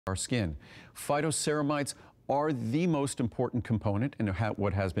our skin. Phytoceramides are the most important component in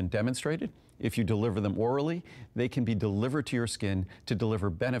what has been demonstrated. If you deliver them orally, they can be delivered to your skin to deliver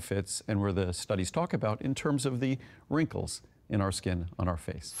benefits, and where the studies talk about in terms of the wrinkles in our skin on our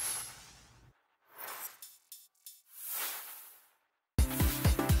face.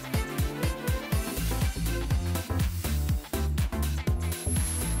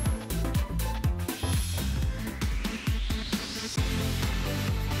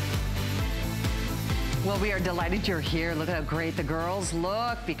 Well, we are delighted you're here. Look at how great the girls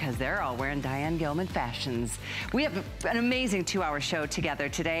look because they're all wearing Diane Gilman fashions. We have an amazing 2-hour show together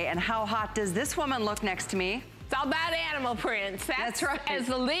today. And how hot does this woman look next to me? It's all about animal prints. That's right. As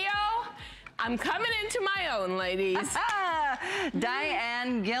a Leo, I'm coming into my own, ladies.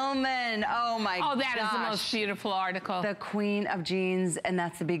 Diane Gilman. Oh my gosh. Oh, that is the most beautiful article. The queen of jeans, and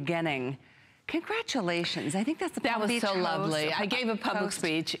that's the beginning. Congratulations. I think that's the That was so lovely. I gave a public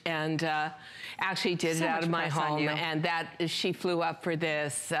speech and actually did it out of my home, and she flew up for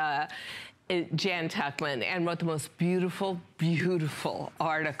this, Jan Tuckman, and wrote the most beautiful, beautiful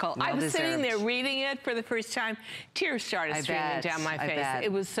article. I was sitting there reading it for the first time. Tears started streaming down my face.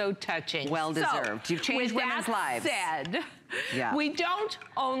 It was so touching. Well deserved. You've changed women's lives. Said, we don't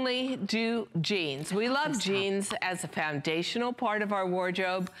only do jeans. We love jeans as a foundational part of our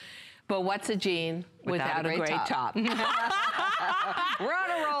wardrobe. But what's a jean without a great top? We're on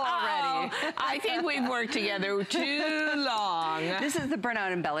a roll already. I think we've worked together too long. This is the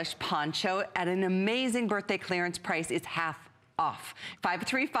Burnout Embellished Poncho at an amazing birthday clearance price. It's half off.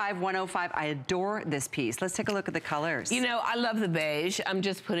 535-105. I adore this piece. Let's take a look at the colors. You know, I love the beige. I'm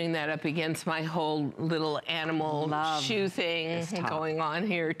just putting that up against my whole little animal shoe thing going on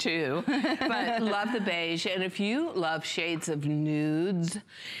here too. But love the beige. And if you love shades of nudes,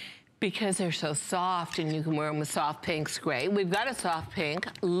 because they're so soft and you can wear them with soft pinks, great. We've got a soft pink.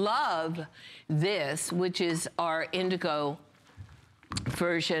 Love this, which is our indigo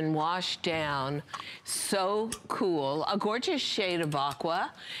version washed down. So cool. A gorgeous shade of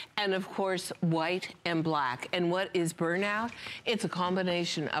aqua, and of course, white and black. And what is Burnout? It's a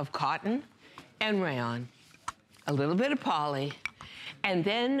combination of cotton and rayon, a little bit of poly, and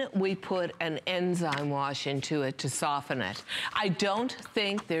then we put an enzyme wash into it to soften it. I don't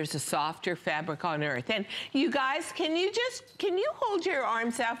think there's a softer fabric on earth. And you guys, can you hold your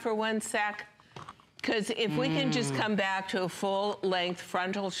arms out for 1 sec? Because if we can just come back to a full-length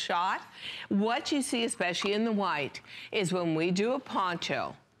frontal shot, what you see, especially in the white, is when we do a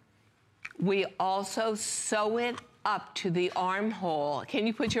poncho, we also sew it up to the armhole. Can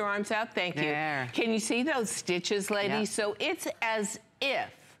you put your arms out? Thank you. There. Can you see those stitches, ladies? Yep. So it's as if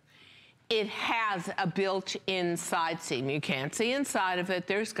it has a built-in side seam. You can't see inside of it,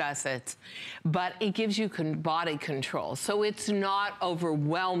 there's gussets, but it gives you body control. So it's not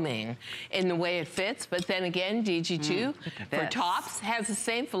overwhelming in the way it fits, but then again, DG2 for tops has the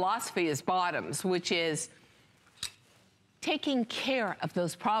same philosophy as bottoms, which is taking care of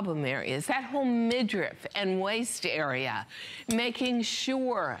those problem areas, that whole midriff and waist area, making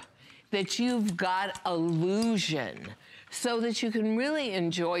sure that you've got illusion so that you can really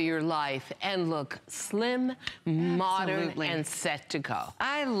enjoy your life and look slim, modern, and set to go.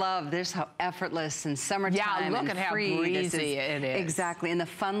 I love this, how effortless and summertime and look at how breezy it is. Exactly, and the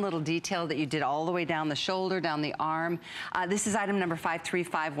fun little detail that you did all the way down the shoulder, down the arm. This is item number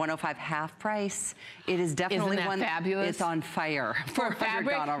 535-105, half price. It is definitely Isn't that fabulous? It's on fire. For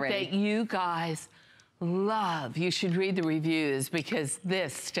fabric that you guys love. You should read the reviews because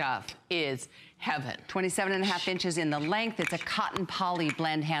this stuff is heaven. 27.5 inches in the length. It's a cotton poly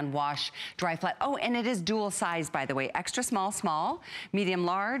blend hand wash, dry flat. Oh, and it is dual size, by the way. Extra small, small, medium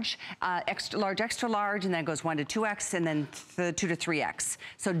large, extra large, and then it goes 1 to 2X, and then 2 to 3X.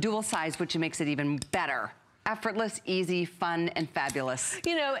 So dual size, which makes it even better. Effortless, easy, fun, and fabulous.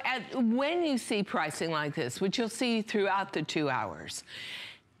 You know, when you see pricing like this, which you'll see throughout the 2 hours,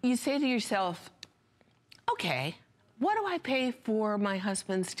 you say to yourself, okay, what do I pay for my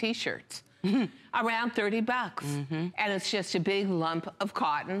husband's t-shirts? Around 30 bucks. And it's just a big lump of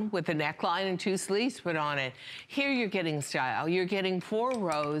cotton with a neckline and 2 sleeves put on it. Here you're getting style. You're getting 4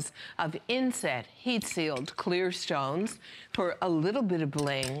 rows of inset, heat-sealed clear stones for a little bit of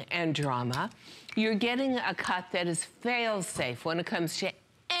bling and drama. You're getting a cut that is fail-safe when it comes to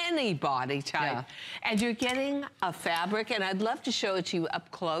any body type. And you're getting a fabric, and I'd love to show it to you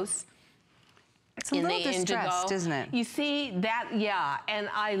up close. It's a little distressed, isn't it? You see that, and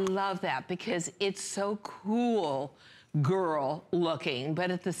I love that because it's so cool, girl looking,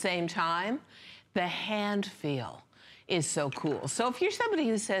 but at the same time, the hand feel is so cool. So if you're somebody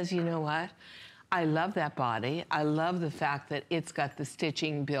who says, you know what, I love that body. I love the fact that it's got the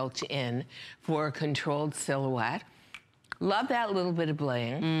stitching built in for a controlled silhouette. Love that little bit of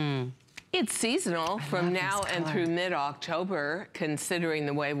bling. It's seasonal from now and through mid-October, considering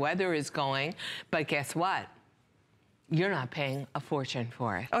the way weather is going. But guess what? You're not paying a fortune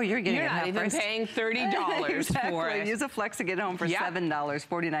for it. Oh, you're getting it You're not even paying $30 exactly. for it. Use a Flex to get home for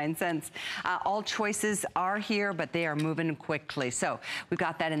 $7.49. All choices are here, but they are moving quickly. So we've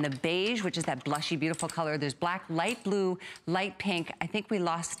got that in the beige, which is that blushy, beautiful color. There's black, light blue, light pink. I think we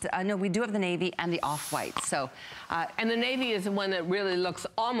lost, no, we do have the navy and the off-white. So, and the navy is the one that really looks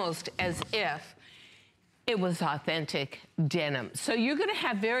almost as if it was authentic denim. So you're gonna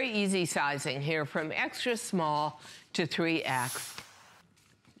have very easy sizing here from extra small to 3X.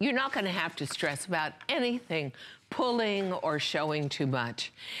 You're not gonna have to stress about anything pulling or showing too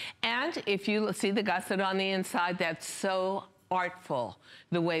much. And if you see the gusset on the inside, that's so artful,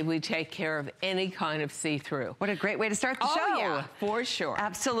 the way we take care of any kind of see-through. What a great way to start the show. Oh yeah, for sure.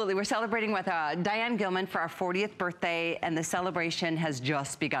 Absolutely. We're celebrating with Diane Gilman for our 40th birthday, and the celebration has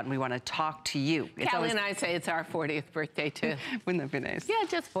just begun. We want to talk to you. Callie and I say it's our 40th birthday too. Wouldn't that be nice? Yeah,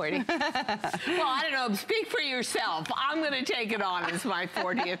 just 40. Well, I don't know, speak for yourself. I'm going to take it on as my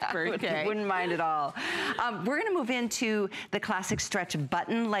 40th birthday. Wouldn't mind at all. We're going to move into the classic stretch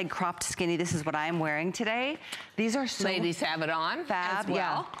button leg cropped skinny. This is what I'm wearing today. These are so ladies have it on fab, as well.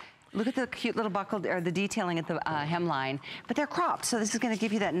 Yeah. Look at the cute little buckle, or the detailing at the hemline, but they're cropped. So this is gonna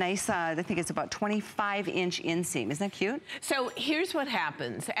give you that nice, I think it's about 25-inch inseam. Isn't that cute? So here's what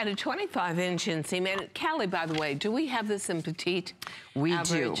happens. At a 25-inch inseam, and Callie, by the way, do we have this in petite? We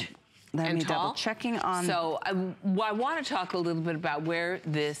average, do. Let me double checking on. So I want to talk a little bit about where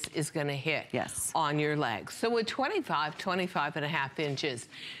this is going to hit on your legs. So with 25 and a half inches,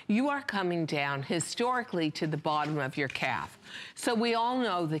 you are coming down historically to the bottom of your calf. So we all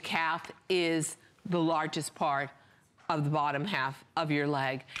know the calf is the largest part of the bottom half of your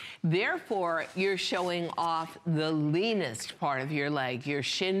leg. Therefore, you're showing off the leanest part of your leg, your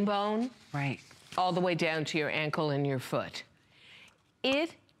shin bone, all the way down to your ankle and your foot.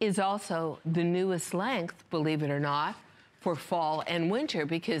 It is also the newest length, believe it or not, for fall and winter,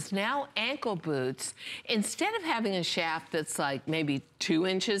 because now ankle boots, instead of having a shaft that's like maybe 2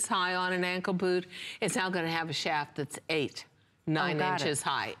 inches high on an ankle boot, it's now gonna have a shaft that's 9 inches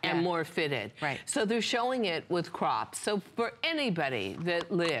high and more fitted. So they're showing it with crops. So for anybody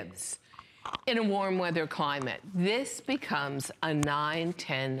that lives in a warm weather climate, this becomes a 9,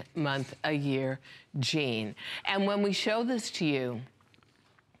 10 month a year jean. And when we show this to you,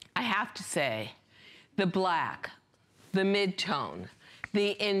 I have to say, the black, the mid-tone,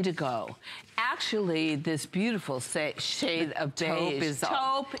 the indigo, actually this beautiful shade of beige.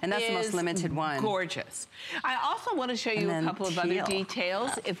 Taupe and that's the most limited one. Gorgeous. I also want to show you a couple of other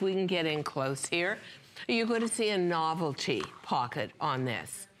details, if we can get in close here. You're going to see a novelty pocket on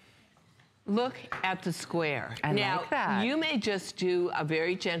this. Look at the square. I like that. You may just do a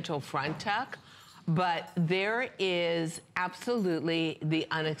very gentle front tuck, but there is absolutely the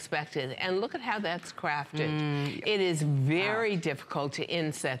unexpected. And look at how that's crafted. It is very difficult to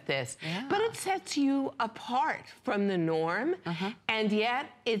inset this, but it sets you apart from the norm. And yet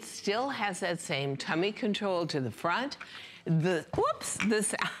it still has that same tummy control to the front. Here,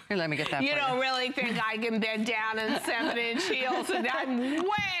 let me get that. You don't really think I can bend down in 7-inch heels, and I'm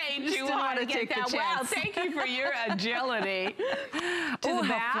way too high to get that. Wow, thank you for your agility. To the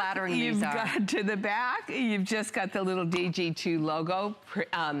back, flattering these are. To the back, you've just got the little DG2 logo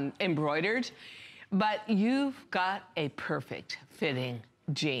embroidered, but you've got a perfect fitting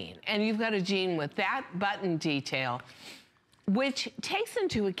jean, and you've got a jean with that button detail, which takes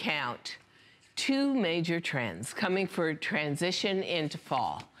into account 2 major trends coming for transition into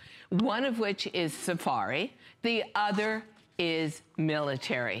fall. One of which is safari, the other is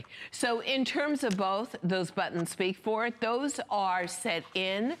military. So in terms of both, those buttons speak for it. Those are set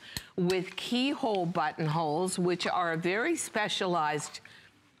in with keyhole buttonholes, which are a very specialized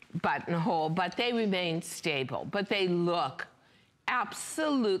buttonhole, but they remain stable, but they look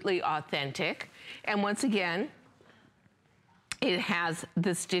absolutely authentic. And once again, it has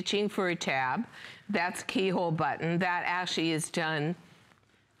the stitching for a tab. That's keyhole button. That actually is done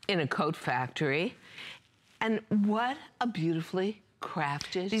in a coat factory. And what a beautifully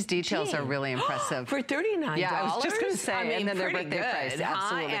crafted These details are really impressive. For $39. Yeah, I was just going to say, I mean, and then their birthday price.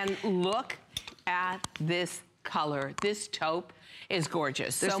 Absolutely. And look at this color. This taupe is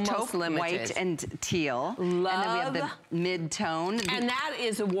gorgeous. There's so most limited. White and teal. Love. And then we have the mid-tone. And that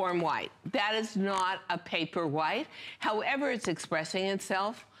is a warm white. That is not a paper white. However it's expressing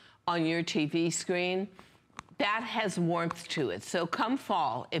itself on your TV screen, that has warmth to it. So come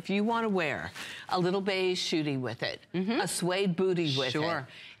fall, if you want to wear a little beige shooty with it, a suede booty with it,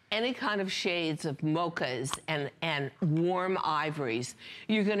 any kind of shades of mochas and warm ivories,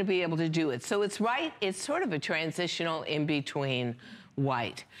 you're going to be able to do it. So it's sort of a transitional in between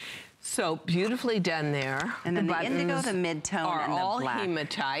white. So beautifully done there. And then the indigo, the mid-tone, are and the all black.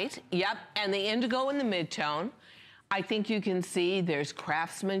 hematite. Yep, and the indigo and the mid-tone. I think you can see there's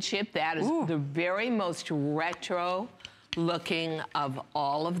craftsmanship. That is the very most retro looking of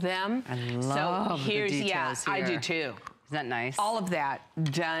all of them. I love the details here. I do too. Isn't that nice? All of that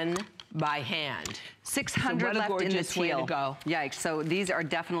done by hand. 600 left in the teal. Way to go. Yikes. So these are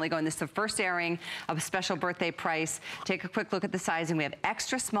definitely going. This is the first airing of a special birthday price. Take a quick look at the sizing. We have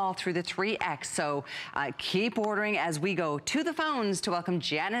extra small through the 3X. So keep ordering as we go to the phones to welcome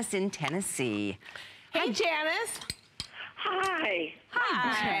Janice in Tennessee. Hey, Janice. Hi.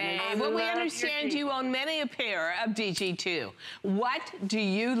 Hi. Well, we understand you own many a pair of DG2. What do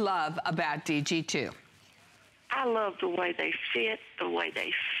you love about DG2? I love the way they fit, the way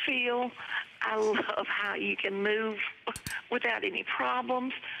they feel. I love how you can move without any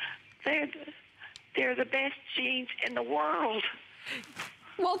problems. They're the best jeans in the world.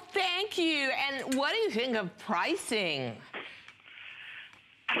 Well, thank you. And what do you think of pricing?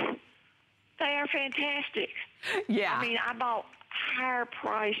 They are fantastic. Yeah. I mean, I bought higher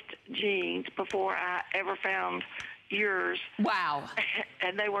priced jeans before I ever found yours. Wow.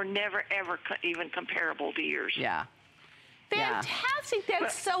 And they were never, ever even comparable to yours. Yeah. Fantastic.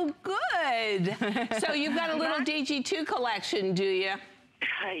 That's so good. So you've got a little DG2 collection, do you?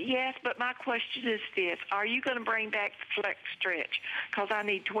 Yes, but my question is this. Are you going to bring back the Flex Stretch? Because I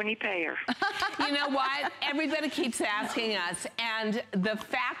need 20 pair. You know what? Everybody keeps asking us, and the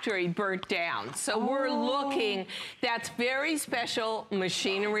factory burnt down. So we're looking, that's very special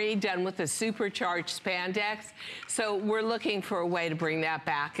machinery done with a supercharged spandex. So we're looking for a way to bring that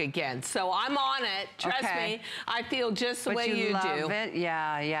back again. So I'm on it. Trust me. I feel just the way you do. Love it?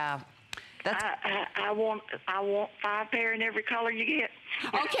 Yeah, yeah. I want 5 pair in every color you get.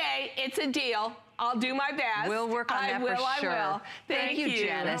 Okay, it's a deal. I'll do my best. We'll work on that for sure. I will. Thank you,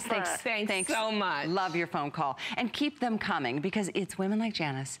 Janice. Thanks so much. Love your phone call. And keep them coming, because it's women like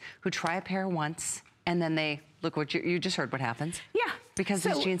Janice who try a pair once and then they look what you just heard what happens. Yeah. Because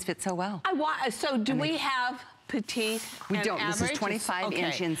these jeans fit so well. So do we have petite We and don't. average? This is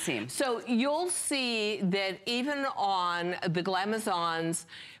 25-inch inseam. So you'll see that even on the Glamazons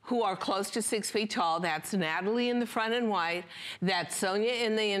who are close to 6 feet tall, that's Natalie in the front in white, that's Sonia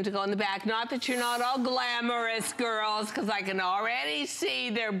in the indigo in the back. Not that you're not all glamorous girls, because I can already see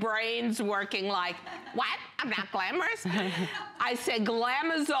their brains working like, what? I'm not glamorous? I said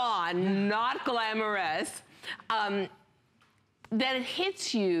Glamazon, not glamorous. That it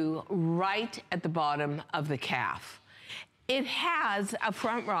hits you right at the bottom of the calf. It has a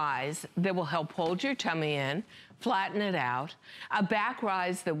front rise that will help hold your tummy in, flatten it out, a back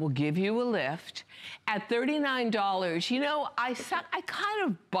rise that will give you a lift. At $39, you know, I kind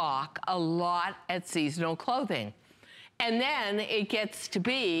of balk a lot at seasonal clothing. And then it gets to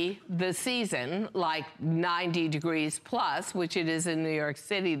be the season, like 90 degrees plus, which it is in New York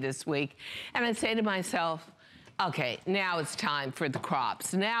City this week. And I say to myself, okay, now it's time for the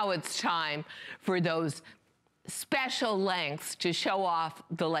crops. Now it's time for those special lengths to show off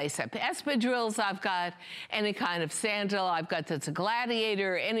the lace-up espadrilles I've got, any kind of sandal I've got that's a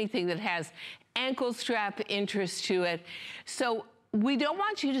gladiator, anything that has ankle strap interest to it. So we don't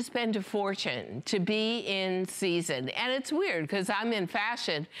want you to spend a fortune to be in season. And it's weird because I'm in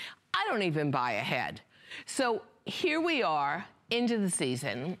fashion. I don't even buy ahead. So here we are into the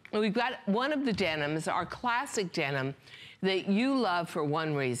season. We've got one of the denims, our classic denim, that you love for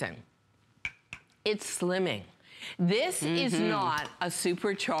one reason. It's slimming. This is not a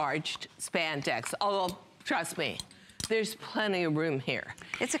supercharged spandex, although, trust me, there's plenty of room here.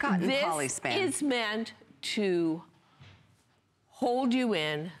 It's a cotton poly span. This is meant to hold you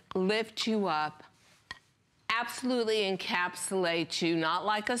in, lift you up, absolutely encapsulate you, not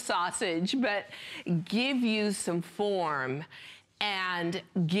like a sausage, but give you some form and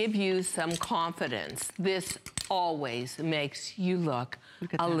give you some confidence. This always makes you look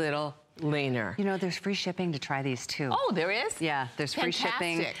a little leaner. You know, there's free shipping to try these too. Oh, there is? Yeah, there's free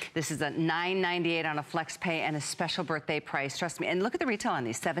shipping. Fantastic. This is a $9.98 on a flex pay and a special birthday price. Trust me. And look at the retail on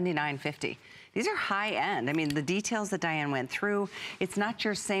these, $79.50. These are high end. I mean, the details that Diane went through, it's not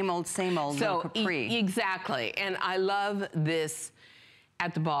your same old little capri. Exactly. And I love this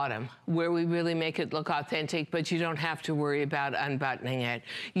at the bottom, where we really make it look authentic, but you don't have to worry about unbuttoning it.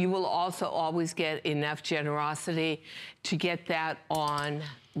 You will also always get enough generosity to get that on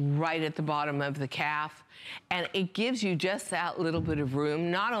right at the bottom of the calf. And it gives you just that little bit of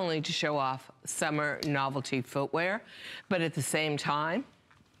room, not only to show off summer novelty footwear, but at the same time,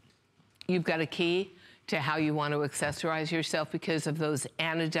 you've got a key to how you want to accessorize yourself because of those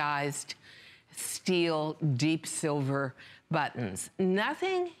anodized steel, deep silver buttons.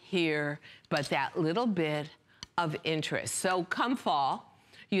 Nothing here but that little bit of interest. So come fall,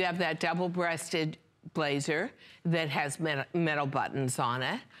 you have that double-breasted blazer that has metal buttons on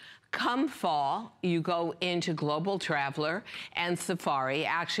it. Come fall, you go into Global Traveler and Safari,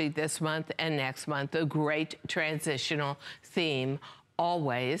 actually this month and next month, a great transitional theme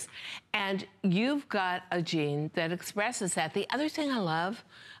always. And you've got a jean that expresses that. The other thing I love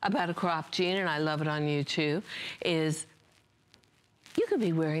about a crop jean, and I love it on you too, is you could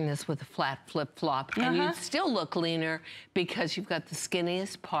be wearing this with a flat flip-flop and you'd still look leaner because you've got the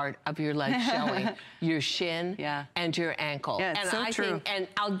skinniest part of your leg showing, your shin and your ankle. Yeah, it's and so true. And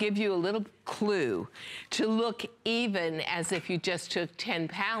I'll give you a little clue to look even as if you just took 10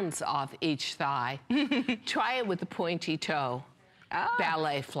 pounds off each thigh. Try it with the pointy toe.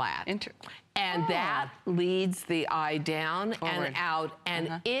 Ballet flat. And that leads the eye down and out.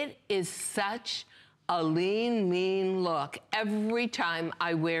 And it is such a lean, mean look every time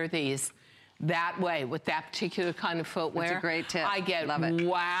I wear these that way with that particular kind of footwear. That's a great tip. I get, love it.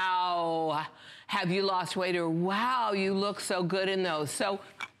 Wow, have you lost weight? Or wow, you look so good in those. So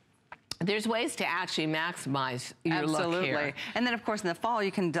there's ways to actually maximize your look here. And then, of course, in the fall,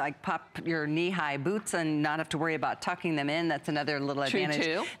 you can like pop your knee-high boots and not have to worry about tucking them in. That's another little advantage.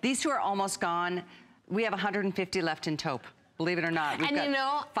 True, too. These two are almost gone. We have 150 left in taupe. Believe it or not, we've got, you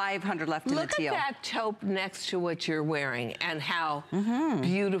know, 500 left in the teal. Look at that taupe next to what you're wearing and how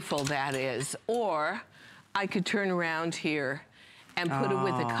beautiful that is. Or I could turn around here and put it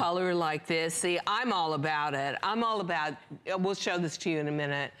with a color like this. See, I'm all about it. I'm all about, we'll show this to you in a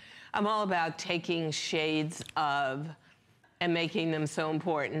minute. I'm all about taking shades of and making them so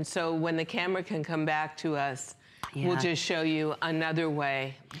important. So when the camera can come back to us, we'll just show you another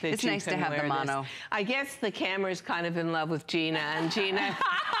way that it's you nice can to have wear the mono. this. I guess the camera's kind of in love with Gina, and Gina,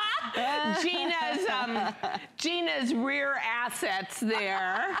 Gina's rear assets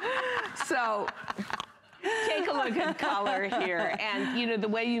there. So take a look at color here, and you know the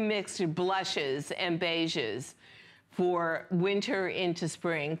way you mix your blushes and beiges for winter into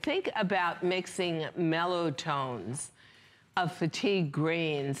spring. Think about mixing mellow tones of fatigue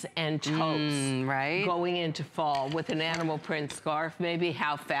greens and taupes going into fall with an animal print scarf. Maybe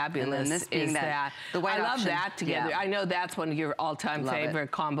how fabulous is that? The white I love option. that together. I know that's one of your all-time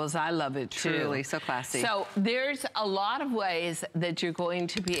favorite combos. I love it too. Truly, so classy. So there's a lot of ways that you're going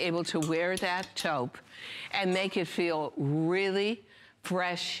to be able to wear that taupe and make it feel really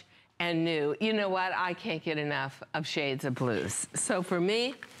fresh and new. You know what? I can't get enough of shades of blues. So for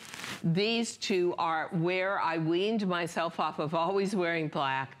me, these two are where I weaned myself off of always wearing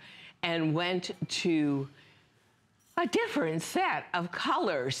black and went to a different set of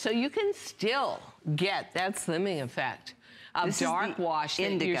colors. So you can still get that slimming effect of dark wash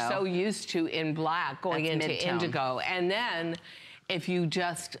that you're so used to in black going into indigo. And then if you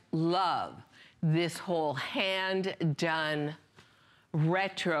just love this whole hand-done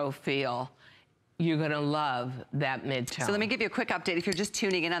retro feel, you're gonna love that mid-tone. So let me give you a quick update. If you're just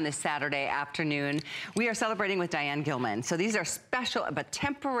tuning in on this Saturday afternoon, we are celebrating with Diane Gilman. So these are special but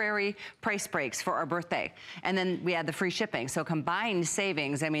temporary price breaks for our birthday. And then we add the free shipping. So combined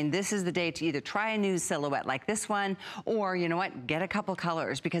savings, I mean, this is the day to either try a new silhouette like this one, or you know what, get a couple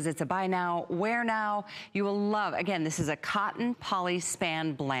colors because it's a buy now, wear now. You will love, again, this is a cotton poly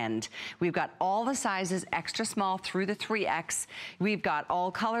span blend. We've got all the sizes, extra small through the 3X. We've got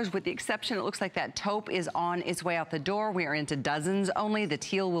all colors with the exception, it looks like that taupe is on its way out the door. We are into dozens only. The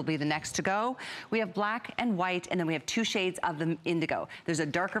teal will be the next to go. We have black and white, and then we have two shades of the indigo. There's a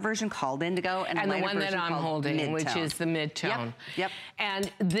darker version called indigo and a lighter version called mid-tone. And the one that I'm holding, which is the mid-tone. Yep.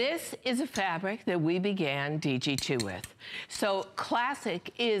 And this is a fabric that we began DG2 with. So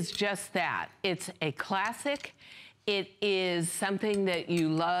classic is just that. It's a classic. It is something that you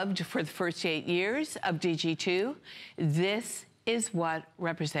loved for the first 8 years of DG2. This is what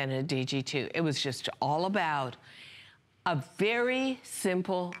represented DG2. It was just all about a very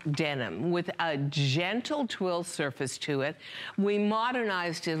simple denim with a gentle twill surface to it. We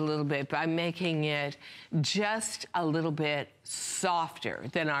modernized it a little bit by making it just a little bit softer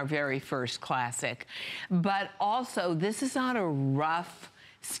than our very first classic. But also, this is not a rough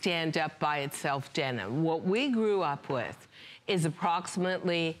stand up by itself denim. What we grew up with is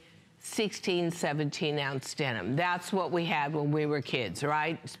approximately 16, 17 ounce denim. That's what we had when we were kids,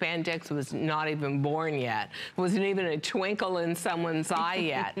 right? Spandex was not even born yet. Wasn't even a twinkle in someone's eye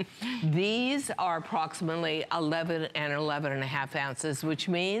yet. These are approximately 11 and 11.5 ounces, which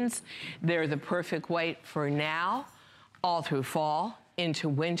means they're the perfect weight for now, all through fall, into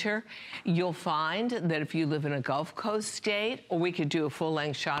winter. You'll find that if you live in a Gulf Coast state, or we could do a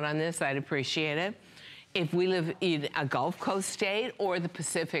full-length shot on this, I'd appreciate it. If we live in a Gulf Coast state or the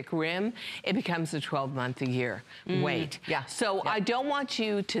Pacific Rim, it becomes a 12-month-a-year wait. Yeah. So I don't want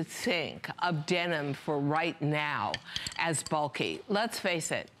you to think of denim for right now as bulky. Let's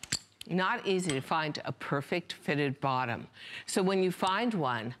face it, not easy to find a perfect fitted bottom. So when you find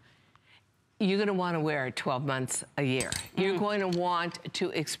one, you're going to want to wear it 12 months a year. You're going to want to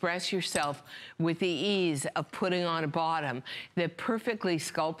express yourself with the ease of putting on a bottom that perfectly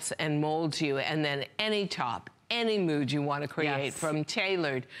sculpts and molds you, and then any top, any mood you want to create, from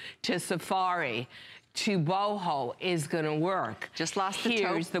tailored to safari to boho, is going to work. Just lost the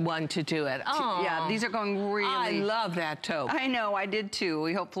taupe. Here's the one to do it. Oh, yeah, these are going really... I love that taupe. I know, I did too.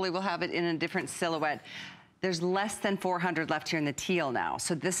 We hopefully will have it in a different silhouette. There's less than 400 left here in the teal now.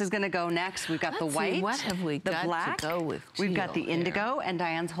 So this is gonna go next. We've got the white, see, what have we the got black, to go with we've got the teal indigo, and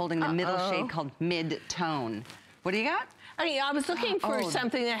Diane's holding the middle shade called mid-tone. What do you got? I mean, I was looking for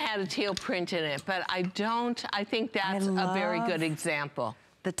something that had a teal print in it, but I don't. I think that's a very good example.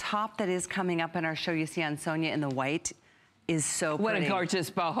 The top that is coming up in our show you see on Sonia in the white is so pretty. What a gorgeous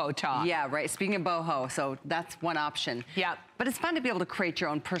boho top. Yeah, right. Speaking of boho, so that's one option. Yeah. But it's fun to be able to create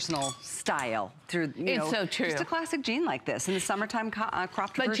your own personal style through, you know, so true. just a classic jean like this in the summertime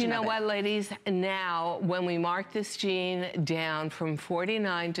cropped version. But you know what, ladies? Now, when we mark this jean down from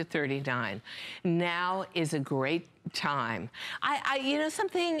 49 to 39, now is a great time. You know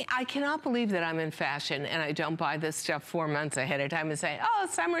something, I cannot believe that I'm in fashion and I don't buy this stuff 4 months ahead of time and say, oh,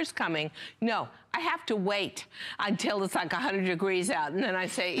 summer's coming. No, I have to wait until it's like 100 degrees out, and then I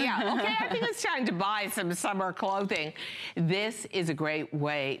say, yeah, okay, I think it's time to buy some summer clothing. This is a great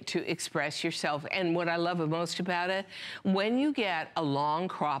way to express yourself, and what I love most about it, when you get a long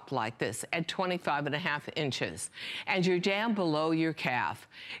crop like this at 25.5 inches, and you're down below your calf,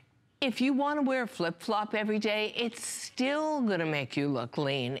 if you want to wear a flip-flop every day, it's still going to make you look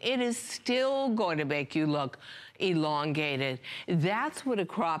lean. It is still going to make you look elongated. That's what a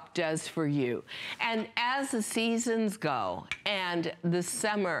crop does for you. And as the seasons go and the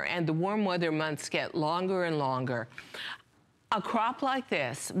summer and the warm weather months get longer and longer, a crop like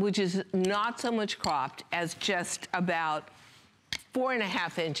this, which is not so much cropped as just about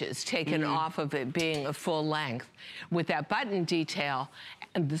 4.5 inches taken off of it being a full length, with that button detail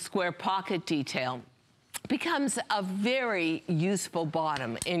and the square pocket detail, becomes a very useful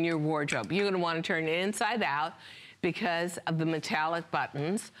bottom in your wardrobe. You're going to want to turn it inside out because of the metallic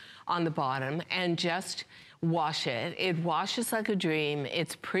buttons on the bottom, and just wash it. It washes like a dream.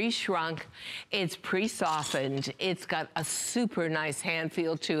 It's pre-shrunk. It's pre-softened. It's got a super nice hand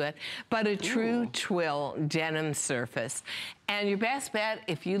feel to it, but a true twill denim surface. And your best bet,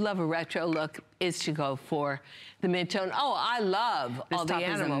 if you love a retro look, is to go for the mid-tone. Oh, I love all the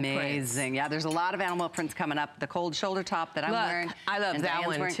animal prints. Amazing. Yeah, there's a lot of animal prints coming up. The cold shoulder top that I'm wearing. I love that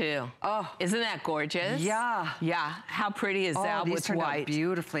one too. Oh, isn't that gorgeous? Yeah. Yeah. How pretty is that with turned white? Out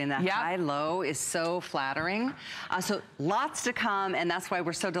beautifully, and that high-low is so flattering. So lots to come, and that's why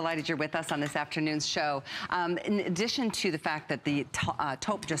we're so delighted you're with us on this afternoon's show. In addition to the fact that the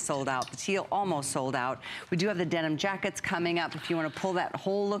taupe just sold out, the teal almost sold out, we do have the denim jackets coming up. If you want to pull that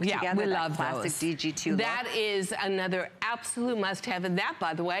whole look together, we love classic those. DG2 that look. Is another absolute must-have, and that,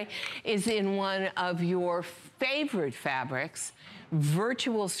 by the way, is in one of your favorite fabrics,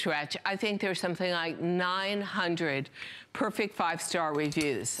 virtual stretch. I think there's something like 900 perfect 5-star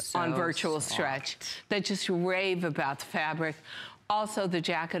reviews on virtual stretch that just rave about the fabric. Also, the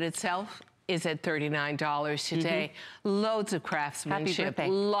jacket itself is at $39 today. Loads of craftsmanship,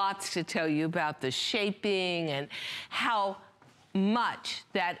 lots to tell you about the shaping and how much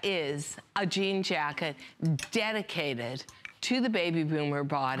that is a jean jacket dedicated to the baby boomer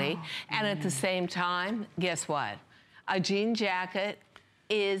body. And at the same time, guess what? A jean jacket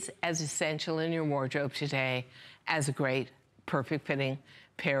is as essential in your wardrobe today as a great, perfect fitting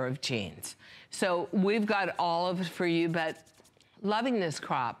pair of jeans. So we've got all of it for you, but loving this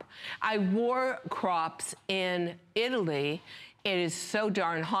crop. I wore crops in Italy. It is so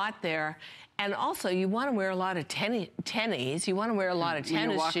darn hot there. And also, you want to wear a lot of tennies. You want to wear a lot of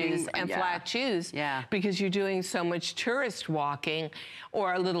tennis shoes and flat shoes because you're doing so much tourist walking,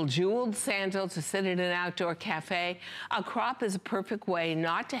 or a little jeweled sandal to sit in an outdoor cafe. A crop is a perfect way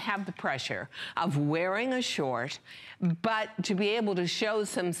not to have the pressure of wearing a short, but to be able to show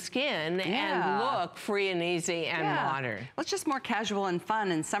some skin and look free and easy and modern. Well, it's just more casual and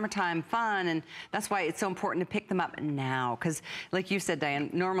fun and summertime fun, and that's why it's so important to pick them up now. Because like you said,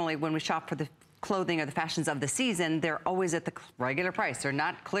 Diane, normally when we shop for the clothing or the fashions of the season, they're always at the regular price. They're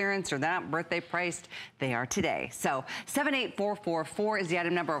not clearance or they're not birthday priced. They are today. So 78444 is the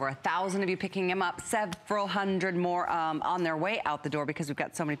item number. Over 1,000 of you picking them up. Several hundred more on their way out the door because we've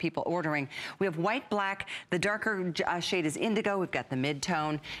got so many people ordering. We have white, black. The darker shade is indigo. We've got the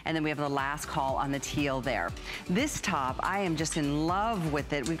mid-tone. And then we have the last call on the teal there. This top, I am just in love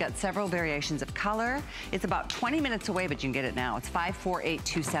with it. We've got several variations of color. It's about 20 minutes away, but you can get it now. It's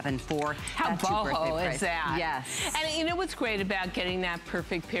 548274. How boho is that? Yes. And you know what's great about getting that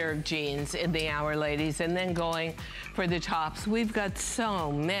perfect pair of jeans in the hour, ladies, and then going for the tops? We've got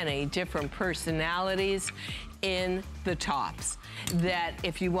so many different personalities in the tops that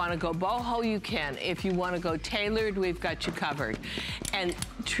if you want to go boho, you can. If you want to go tailored, we've got you covered. And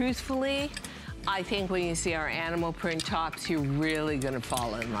truthfully, I think when you see our animal print tops, you're really going to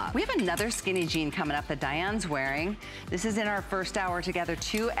fall in love. We have another skinny jean coming up that Diane's wearing. This is in our first hour together,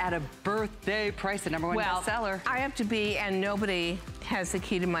 too, at a birthday price, the #1 bestseller. I have to be, and nobody has the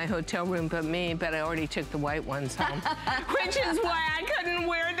key to my hotel room but me, but I already took the white ones home, which is why I couldn't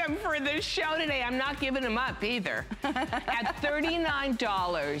wear them for the show today. I'm not giving them up either. At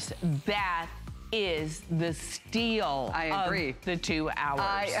 $39, that is the steal of the 2 hours.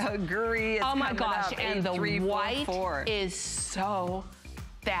 I agree. It's oh my gosh, and the white 4. is so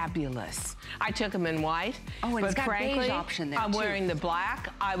fabulous. I took them in white, and but it's got frankly, beige option there I'm too. wearing the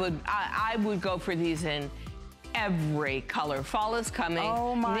black. I would go for these in every color. Fall is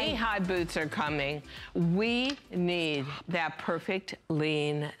coming. Knee-high boots are coming. We need that perfect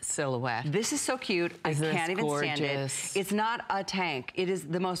lean silhouette. This is so cute. Isn't I can't even stand gorgeous? it. It's not a tank. It is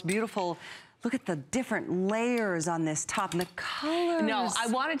the most beautiful. Look at the different layers on this top and the colors. No, I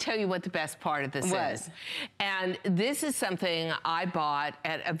want to tell you what the best part of this is. And this is something I bought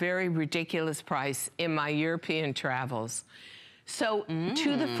at a very ridiculous price in my European travels. So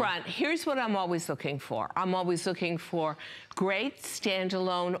to the front, here's what I'm always looking for. I'm always looking for great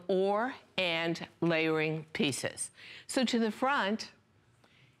standalone and layering pieces. So to the front,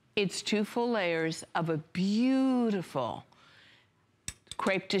 it's 2 full layers of a beautiful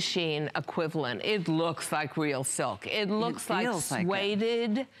crepe de chine equivalent. It looks like real silk. It looks like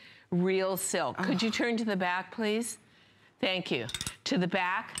suede real silk. Could you turn to the back, please? Thank you. To the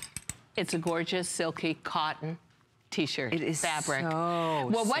back, it's a gorgeous silky cotton t-shirt fabric. So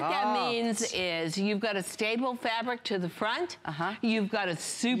well, what that means is you've got a stable fabric to the front. You've got a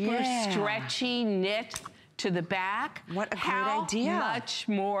super stretchy knit to the back. What a great idea. How much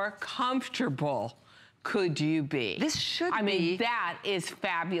more comfortable could you be? This should be. I mean, that is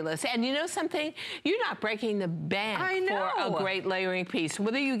fabulous. And you know something? You're not breaking the bank for a great layering piece.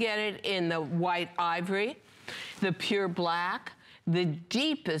 Whether you get it in the white ivory, the pure black, the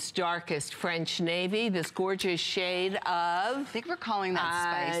deepest, darkest French navy, this gorgeous shade of... I think we're calling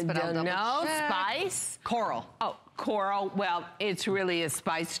that spice, but I'll double check. Spice? Coral. Oh, coral. Well, it's really a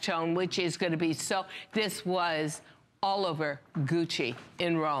spice tone, which is going to be so... This was all over Gucci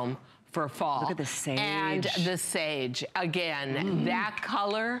in Rome for fall. Look at the sage. And the sage. Again, that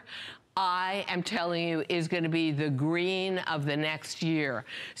color, I am telling you, is going to be the green of the next year.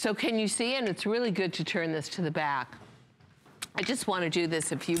 So can you see? And it's really good to turn this to the back. I just want to do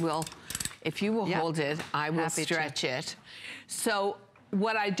this, if you will hold it, I will stretch it. So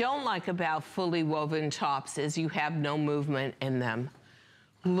what I don't like about fully woven tops is you have no movement in them.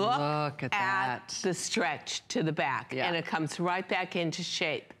 Look at that. The stretch to the back, and it comes right back into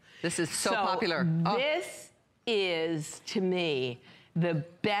shape. This is so popular. This is, to me, the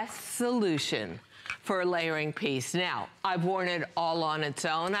best solution for a layering piece. Now, I've worn it all on its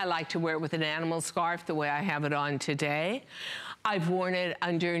own. I like to wear it with an animal scarf the way I have it on today. I've worn it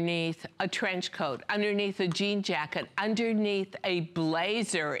underneath a trench coat, underneath a jean jacket, underneath a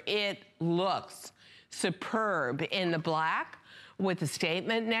blazer. It looks superb in the black with a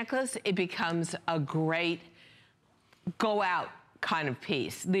statement necklace. It becomes a great go out kind of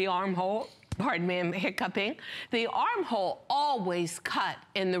piece. The armhole pardon me, I'm hiccuping. The armhole always cut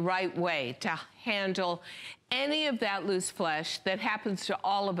in the right way to handle any of that loose flesh that happens to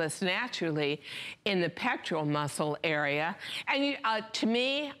all of us naturally in the pectoral muscle area. And to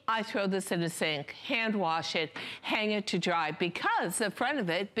me, I throw this in a sink, hand wash it, hang it to dry, because the front of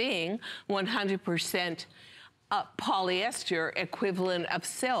it being 100% polyester equivalent of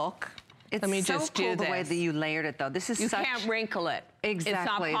silk. It's Let me so just cool do the way this. that you layered it, though. This is You can't wrinkle it.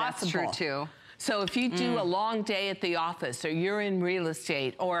 Exactly, It's not that's true, too. So if you do a long day at the office, or you're in real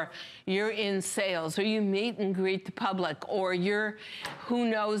estate, or you're in sales, or you meet and greet the public, or you're who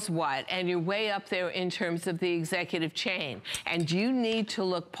knows what, and you're way up there in terms of the executive chain, and you need to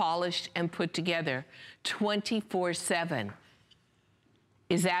look polished and put together 24/7.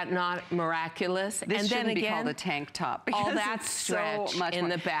 Is that not miraculous? This and shouldn't then be again, called a tank top. all that it's stretch so much in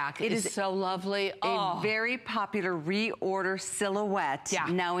more. the back It is so lovely. A very popular reorder silhouette,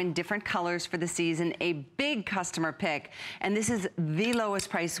 now in different colors for the season, a big customer pick. And this is the lowest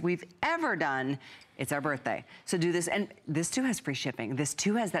price we've ever done. It's our birthday. So do this, and this too has free shipping. This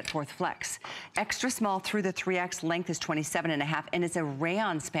too has that fourth flex. Extra small through the 3X, length is 27.5, and it's a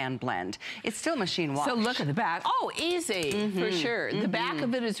rayon span blend. It's still machine wash. So look at the back. Oh, easy, for sure. The back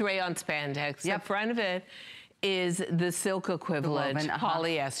of it is rayon spandex. The front of it is the silk equivalent,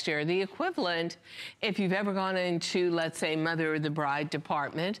 polyester. The equivalent, if you've ever gone into, let's say, Mother of the Bride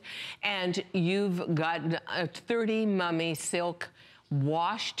department, and you've got a 30 mummy silk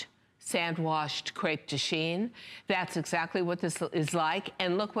washed, sand-washed crepe de chine. That's exactly what this is like,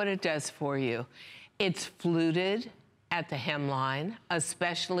 and look what it does for you. It's fluted at the hemline,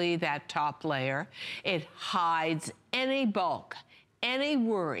 especially that top layer. It hides any bulk, any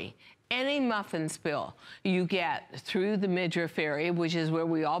worry, any muffin spill you get through the midriff area, which is where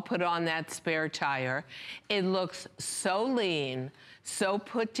we all put on that spare tire. It looks so lean, so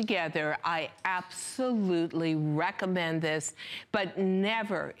put together. I absolutely recommend this, but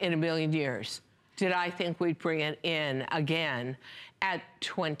never in a million years did I think we'd bring it in again at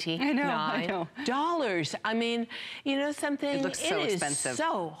 $29. I mean, you know something? It looks so expensive. It is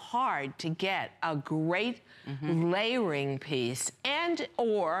so hard to get a great layering piece and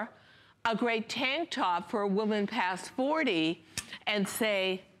or a great tank top for a woman past 40 and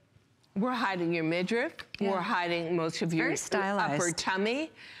say, we're hiding your midriff, we're hiding most of your upper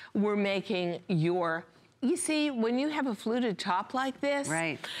tummy, we're making your, you see, when you have a fluted top like this,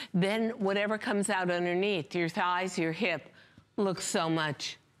 then whatever comes out underneath, your thighs, your hip, looks so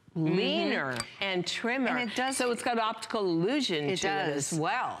much leaner and trimmer. And it does. So it's got optical illusion to it as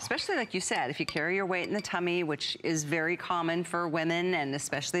well. Especially like you said, if you carry your weight in the tummy, which is very common for women, and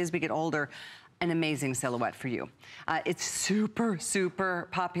especially as we get older, an amazing silhouette for you. It's super, super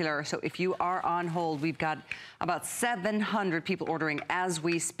popular. So if you are on hold, we've got about 700 people ordering as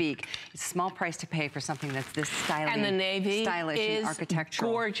we speak. It's a small price to pay for something that's this stylish, and the navy stylish is and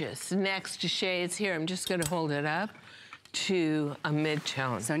architectural. Gorgeous. Next to shades here, I'm just gonna hold it up to a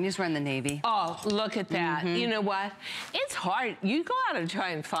mid-tone. Sonia's wearing the navy. Oh, look at that. You know what? It's hard. You go out and try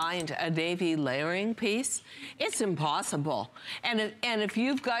and find a navy layering piece, it's impossible. And if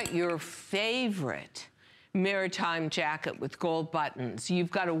you've got your favorite maritime jacket with gold buttons, you've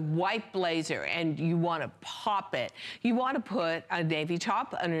got a white blazer and you want to pop it, you want to put a navy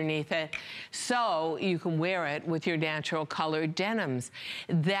top underneath it so you can wear it with your natural colored denims.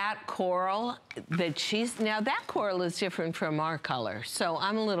 That coral that now that coral is different from our color, so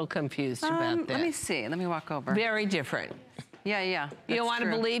I'm a little confused about this. Let me see, let me walk over. Very different. Yeah. You want to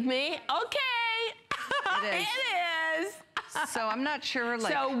believe me? Okay. It is. So I'm not sure,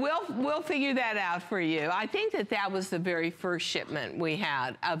 like... So we'll figure that out for you. I think that was the very first shipment we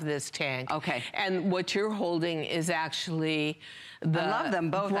had of this tank. Okay. And what you're holding is actually the I love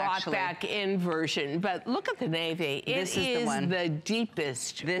them both, brought back in version. But look at the navy. This It is the one. The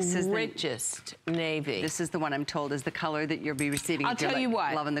deepest, richest navy. This is the one I'm told is the color that you'll be receiving. I'll tell you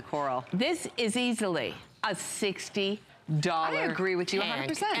what. Loving the coral. This is easily a $60 I agree with you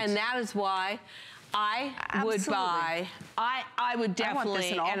 100%. And that is why I would buy, I would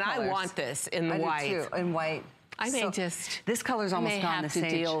definitely, I want this in the white. I do too, in white. I may just, this color's almost gone this age. I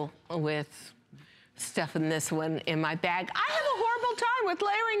may have to deal with stuffing this one in my bag. I have a horrible time with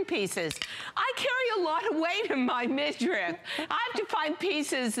layering pieces. I carry a lot of weight in my midriff. I have to find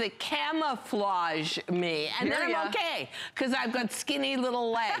pieces that camouflage me, and then I'm okay, because I've got skinny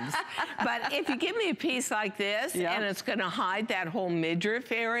little legs. But if you give me a piece like this, and it's gonna hide that whole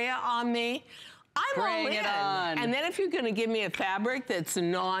midriff area on me, I'm all in. Bring it on. And then if you're gonna give me a fabric that's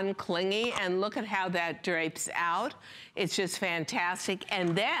non-clingy, and look at how that drapes out, it's just fantastic.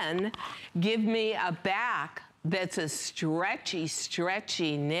 And then give me a back that's a stretchy,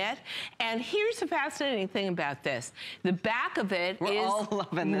 stretchy knit. And here's the fascinating thing about this. The back of it We're is all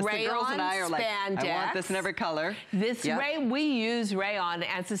loving this. The girls and I are like, spandex. I want this in every color. This we use rayon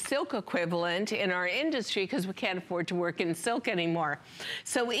as a silk equivalent in our industry because we can't afford to work in silk anymore.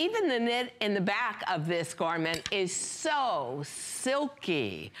 So even the knit in the back of this garment is so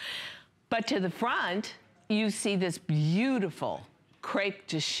silky. But to the front, you see this beautiful crepe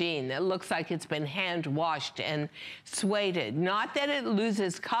de chine that looks like it's been hand washed and sueded. Not that it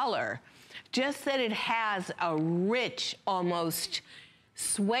loses color, just that it has a rich, almost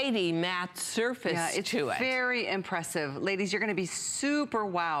suede matte surface to it. It's very impressive. Ladies, you're going to be super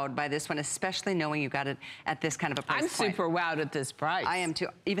wowed by this one, especially knowing you got it at this kind of a price point. I'm super wowed at this price. I am too.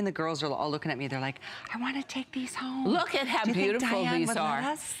 Even the girls are all looking at me. They're like, I want to take these home. Look at how beautiful these are.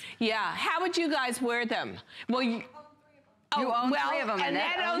 Let us? Yeah. How would you guys wear them? Well, you own 3 of them.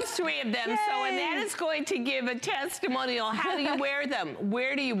 Annette owns 3 of them. Yay. So Annette is going to give a testimonial. How do you wear them?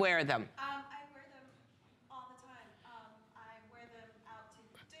 Where do you wear them? I wear them all the time. I wear them out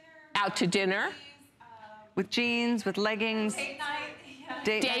to dinner. Out to dinner? With jeans, with leggings. Date night. Yeah.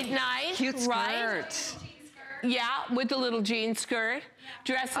 Date night. Cute skirt. Right? Yeah, with the little jean skirt.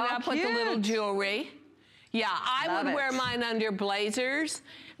 Dressing up with the little jewelry. Yeah, I would wear mine under blazers.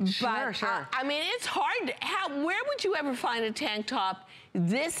 Sure, but, I mean, it's hard. Where would you ever find a tank top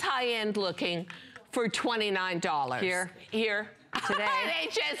this high-end looking for $29? Here. Today. At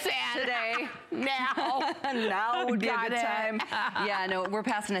HSN. Today. Now. Now would be a good Got it. time. Yeah, no, we're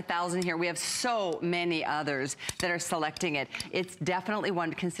passing 1,000 here. We have so many others that are selecting it. It's definitely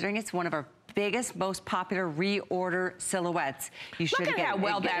one, considering it's one of our biggest, most popular reorder silhouettes. You should Look at how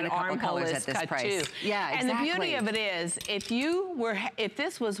well that armhole is at this cut price. too. Yeah, exactly. And the beauty of it is, if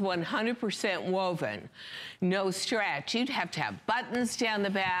this was 100% woven, no stretch, you'd have to have buttons down the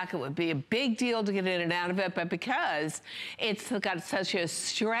back. It would be a big deal to get in and out of it. But because it's got such a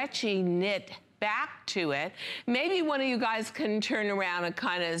stretchy knit back to it, maybe one of you guys can turn around and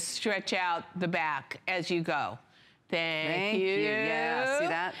kind of stretch out the back as you go. Thank you. Yeah, see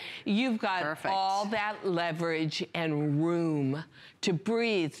that? You've got all that leverage and room to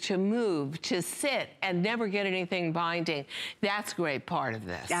breathe, to move, to sit, and never get anything binding. That's a great part of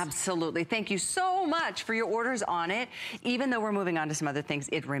this. Absolutely. Thank you so much for your orders on it. Even though we're moving on to some other things,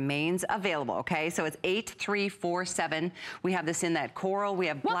 it remains available, okay? So it's 8347. We have this in that coral. We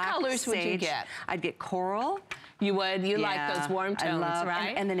have black, what colors sage. would you get? I'd get coral. You would? You like those warm tones,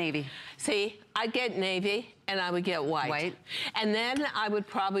 right? And the navy. See, I'd get navy and I would get white. And then I would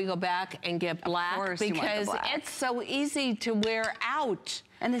probably go back and get black because it's so easy to wear out.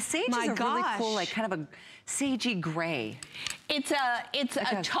 And the sage is a really cool, like kind of a sagey gray. It's a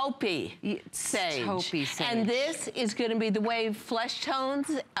taupey sage. Taupey sage. And this is going to be the way flesh tones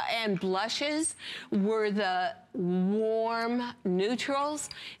and blushes were the warm neutrals.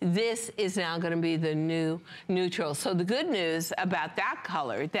 This is now going to be the new neutral. So the good news about that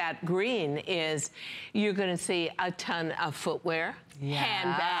color, that green, is you're going to see a ton of footwear,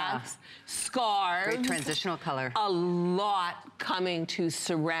 handbags, scarves. Great transitional color. A lot coming to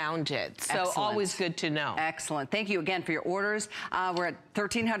surround it. So always good to know. Excellent. Thank you again for your orders. We're at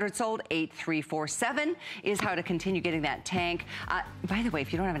 1,300 sold. 8347 is how to continue getting that tank. By the way,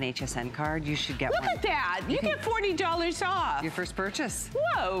 if you don't have an HSN card, you should get one. Look at that. You get $40 off. Your first purchase.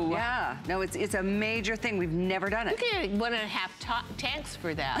 Whoa. Yeah. No, it's a major thing. We've never done it. You get 1.5 tanks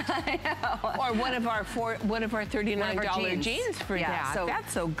for that. I know. Or one of our $39 jeans for that. So,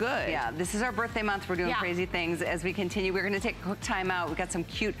 that's so good. Yeah. This is our birthday month. We're doing crazy things as we continue. We're going to take a quick time out. We've got some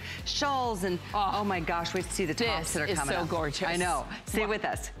cute shawls and oh my gosh, wait to see the tops that are coming up. This is so gorgeous. I know. Stay with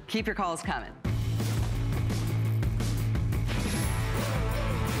us. Keep your calls coming.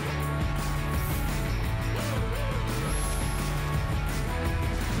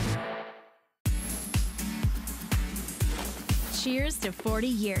 Cheers to 40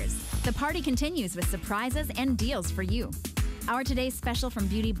 years. The party continues with surprises and deals for you. Our today's special from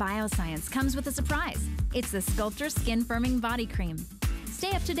Beauty Bioscience comes with a surprise. It's the Sculptor Skin Firming Body Cream. Stay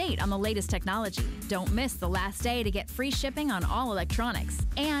up to date on the latest technology. Don't miss the last day to get free shipping on all electronics.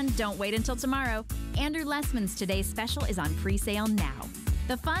 And don't wait until tomorrow. Andrew Lessman's today's special is on pre-sale now.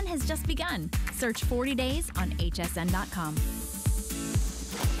 The fun has just begun. Search 40 days on hsn.com.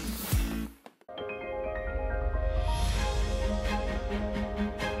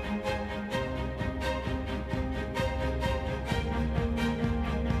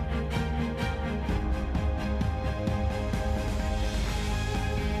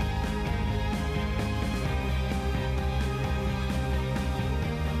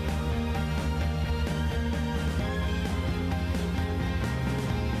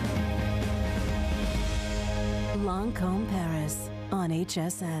 Combe Paris on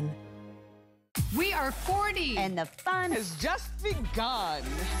HSN. We are 40. And the fun has just begun.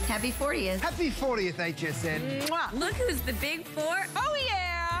 Happy 40th. Happy 40th, HSN. Mwah. Look who's the big four. Oh,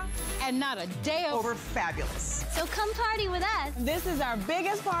 yeah. And not a day over fabulous. So come party with us. This is our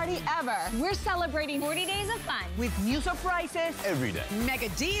biggest party ever. We're celebrating 40 days of fun. With new surprises. Every day. Mega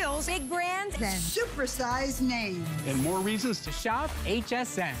deals. Big brands. And supersized names. And more reasons to shop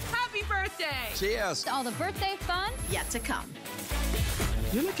HSN. Happy birthday. Cheers. All the birthday fun Yet to come.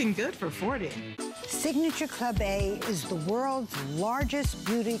 You're looking good for 40. Signature Club A is the world's largest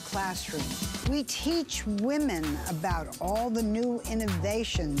beauty classroom. We teach women about all the new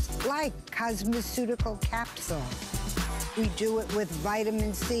innovations like cosmeceutical capsules. We do it with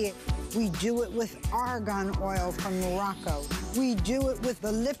vitamin C. We do it with argan oil from Morocco. We do it with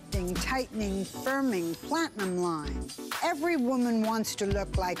the lifting, tightening, firming platinum line. Every woman wants to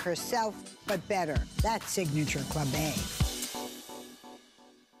look like herself, but better. That's Signature Club A.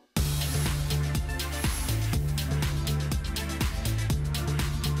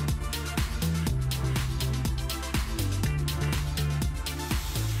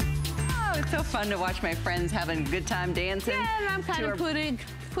 So fun to watch my friends having a good time dancing. Yeah, and I'm kind of putting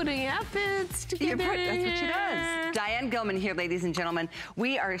outfits together. That's what she does. Diane Gilman here, ladies and gentlemen.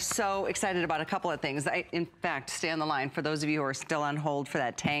 We are so excited about a couple of things. In fact, stay on the line. For those of you who are still on hold for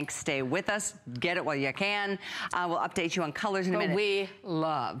that tank, stay with us. Get it while you can. We'll update you on colors in a minute. We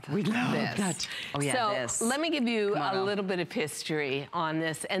love this. That. Oh, yeah, so let me give you a little bit of history on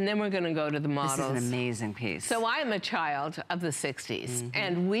this, and then we're going to go to the models. This is an amazing piece. So I am a child of the 60s,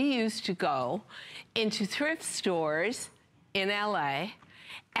 and we used to go into thrift stores in LA,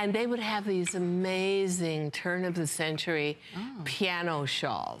 and they would have these amazing turn-of-the-century piano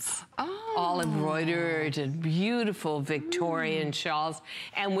shawls, all embroidered and beautiful Victorian shawls,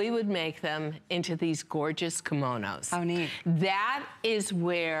 and we would make them into these gorgeous kimonos. How neat. That is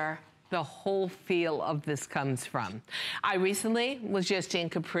where the whole feel of this comes from. I recently was just in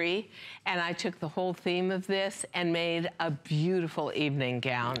Capri, and I took the whole theme of this and made a beautiful evening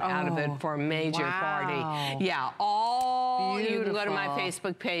gown out of it for a major party. Yeah, you can go to my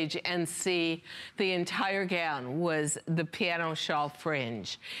Facebook page and see the entire gown was the piano shawl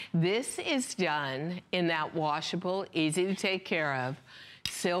fringe. This is done in that washable, easy to take care of,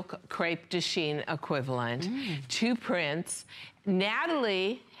 silk crepe de chine equivalent, 2 prints.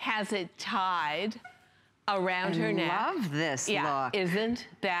 Natalie has it tied around her neck. I love this look. Isn't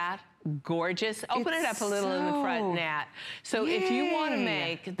that gorgeous? Open it up a little in the front, Nat. So if you want to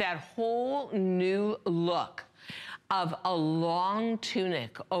make that whole new look of a long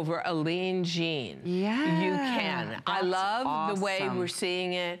tunic over a lean jean, you can. I love the way we're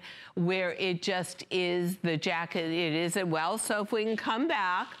seeing it, where it just is the jacket. It is it well. So if we can come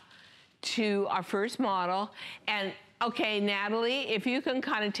back to our first model, and okay, Natalie, if you can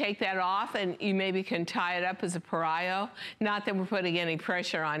kind of take that off and you maybe can tie it up as a pariah. Not that we're putting any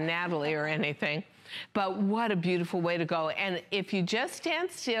pressure on Natalie or anything, but what a beautiful way to go. And if you just stand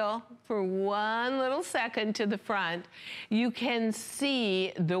still for one little second to the front, you can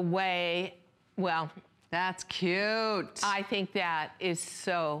see the way, well, that's cute. I think that is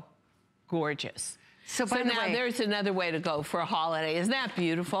so gorgeous. So by the now way, there's another way to go for a holiday. Isn't that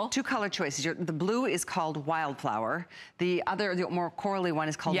beautiful? 2 color choices. The blue is called Wildflower. The more corally one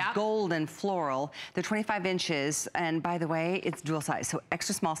is called Golden Floral. They're 25 inches. And by the way, it's dual size. So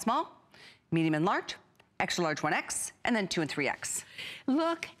extra small, small, medium and large, extra large 1X, and then 2 and 3X.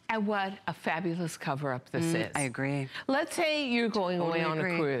 Look at what a fabulous cover-up this is. I agree. Let's say you're going away on a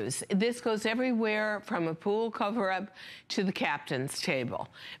cruise. This goes everywhere from a pool cover-up to the captain's table.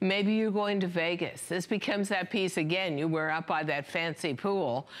 Maybe you're going to Vegas. This becomes that piece again. You wear up by that fancy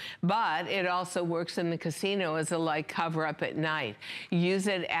pool, but it also works in the casino as a light cover-up at night. Use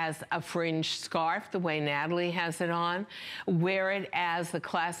it as a fringe scarf, the way Natalie has it on. Wear it as the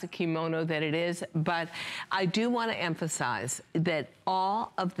classic kimono that it is. But I do want to emphasize that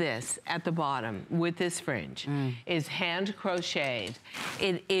all of this at the bottom with this fringe is hand crocheted.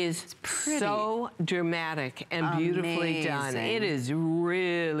 It is so dramatic and beautifully done. It is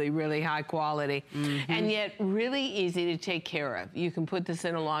really, really high quality and yet really easy to take care of. You can put this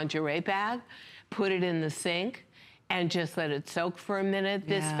in a lingerie bag, put it in the sink, and just let it soak for a minute.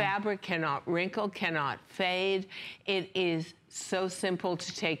 This fabric cannot wrinkle, cannot fade. It is so simple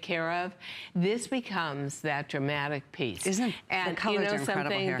to take care of. This becomes that dramatic piece. And the colors are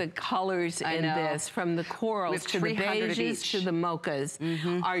incredible here. The colors in this, from the corals to the beiges to the mochas,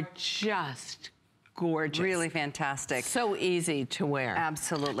 are just gorgeous. Really fantastic. So easy to wear.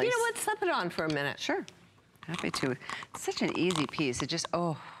 Absolutely. You know what? Slip it on for a minute. Sure. Happy to. It's such an easy piece. It just,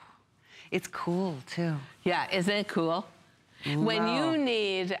 It's cool, too. Yeah, isn't it cool? When you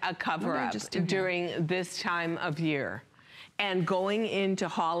need a cover-up during this time of year and going into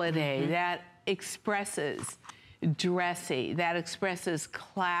holiday, that expresses dressy, that expresses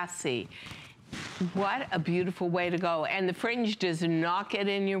classy. What a beautiful way to go. And the fringe does not get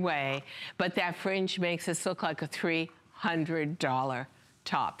in your way, but that fringe makes this look like a $300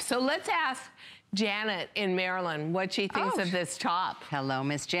 top. So let's ask Janet in Maryland what she thinks of this top. Hello,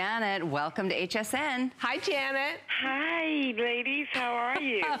 Miss Janet. Welcome to HSN. Hi, Janet. Hi, ladies. How are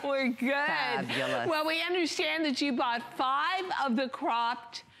you? We're good. Fabulous. Well, we understand that you bought 5 of the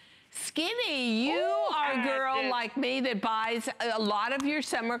cropped skinny. You are a girl like me that buys a lot of your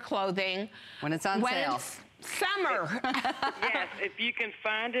summer clothing when it's on sale. Summer. Yes, if you can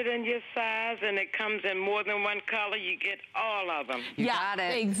find it in your size and it comes in more than one color, you get all of them. You got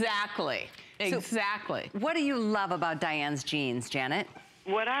it. Exactly. Exactly. So, what do you love about Diane's jeans, Janet?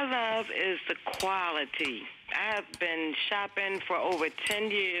 What I love is the quality. I have been shopping for over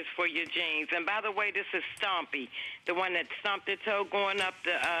 10 years for your jeans. And by the way, this is Stompy, the one that stomped their toe going up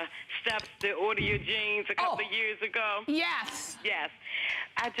the steps to order your jeans a couple of years ago. Yes. Yes.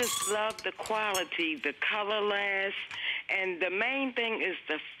 I just love the quality, the color last, and the main thing is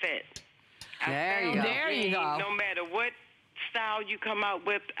the fit. There you go. There you go. No matter what style you come out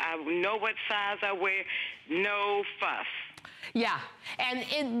with, I know what size I wear, no fuss. Yeah, and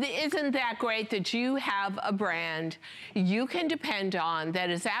isn't that great that you have a brand you can depend on that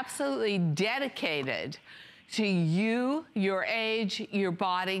is absolutely dedicated to you, your age, your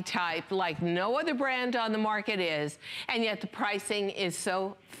body type, like no other brand on the market is, and yet the pricing is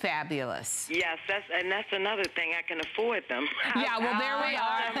so fabulous. Yes, that's another thing. I can afford them. Yeah, well, there we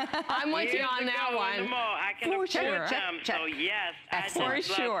are. I'm with you on that one. I can afford them. So yes, for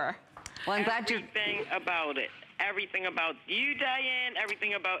sure. Well, I'm glad everything about it. Everything about you, Diane.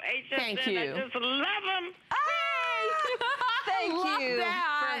 Everything about HSN. Thank you. I just love them. Thank you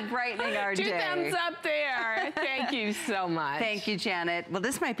for brightening our day. 2 thumbs up there. Thank you so much. Thank you, Janet. Well,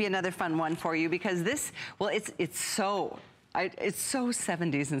 this might be another fun one for you because this, well, it's so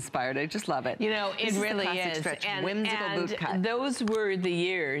 70s inspired. I just love it. You know, it really is. Stretch, whimsical boot cut. Those were the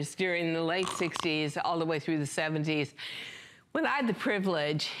years during the late 60s all the way through the 70s when I had the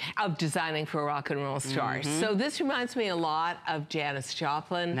privilege of designing for rock and roll stars. So this reminds me a lot of Janis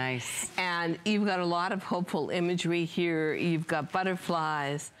Joplin. Nice. And you've got a lot of hopeful imagery here. You've got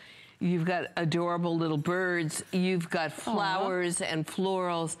butterflies. You've got adorable little birds. You've got flowers and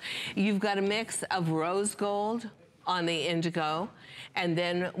florals. You've got a mix of rose gold on the indigo. And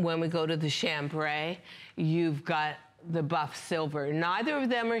then when we go to the chambray, you've got the buff silver. Neither of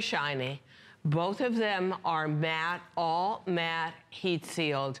them are shiny. Both of them are matte, all matte, heat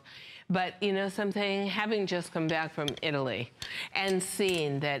sealed. But you know something, having just come back from Italy and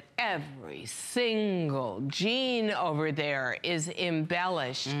seeing that every single jean over there is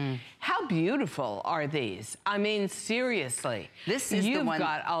embellished, how beautiful are these? I mean, seriously. This is the one. You've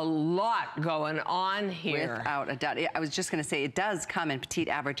got a lot going on here. Without a doubt. I was just going to say, it does come in petite,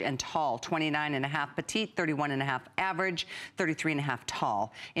 average, and tall. 29.5 petite, 31.5 average, 33.5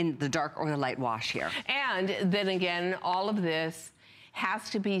 tall in the dark or the light wash here. And then again, all of this has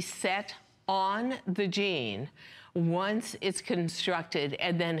to be set on the jean once it's constructed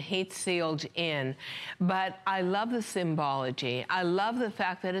and then heat sealed in. But I love the symbology. I love the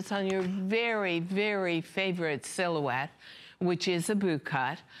fact that it's on your very, very favorite silhouette, which is a boot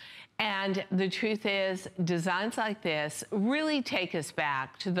cut. And the truth is, designs like this really take us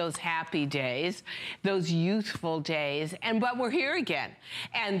back to those happy days, those youthful days, but we're here again.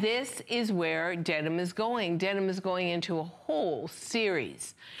 And this is where denim is going. Denim is going into a whole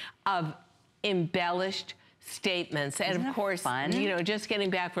series of embellished statements. And of course, you know, just getting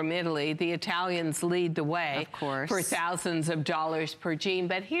back from Italy, the Italians lead the way for thousands of dollars per jean.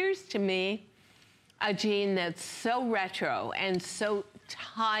 But here's, to me, a jean that's so retro and so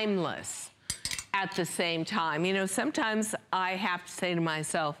timeless at the same time. You know, sometimes I have to say to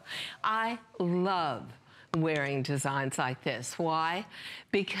myself, I love wearing designs like this. Why?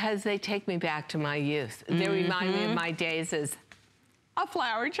 Because they take me back to my youth. They remind me of my days as a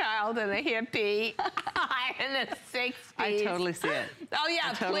flower child and a hippie in the 60s. I totally see it. Oh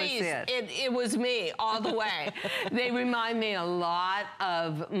yeah, please. It was me all the way. They remind me a lot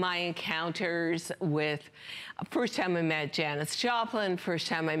of my encounters with, first time I met Janis Joplin, first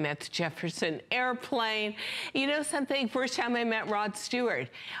time I met the Jefferson Airplane. You know something, first time I met Rod Stewart.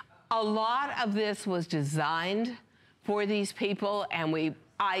 A lot of this was designed for these people, and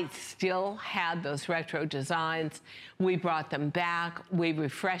I still had those retro designs. We brought them back, we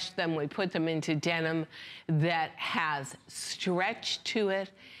refreshed them, we put them into denim that has stretch to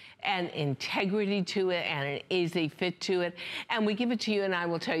it, and integrity to it and an easy fit to it. And we give it to you, and I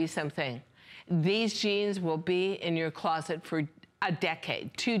will tell you something. These jeans will be in your closet for a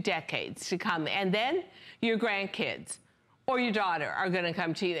decade, 2 decades to come. And then your grandkids or your daughter are gonna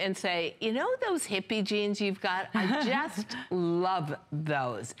come to you and say, you know those hippie jeans you've got? I just love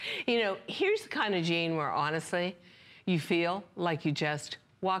those. You know, here's the kind of jean where honestly, you feel like you just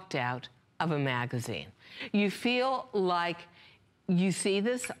walked out of a magazine. You feel like you see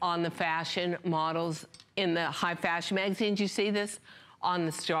this on the fashion models in the high fashion magazines. You see this on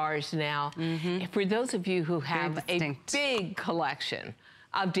the stars now. For those of you who have a big collection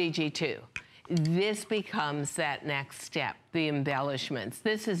of DG2, this becomes that next step, the embellishments.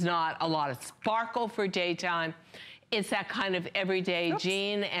 This is not a lot of sparkle for daytime. It's that kind of everyday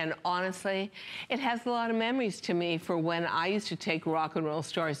jean, and honestly, it has a lot of memories to me for when I used to take rock and roll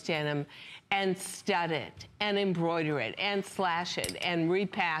stars denim and stud it and embroider it and slash it and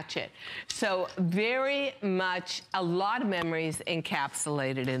repatch it. So very much a lot of memories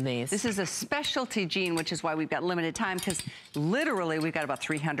encapsulated in these. This is a specialty jean, which is why we've got limited time, because literally we've got about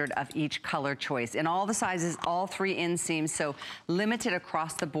 300 of each color choice in all the sizes, all 3 inseams, so limited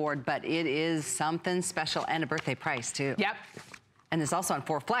across the board, but it is something special and a birthday price too. Yep. And it's also on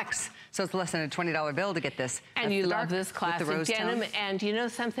 4 flex, so it's less than a $20 bill to get this. And you love this classic denim, and you know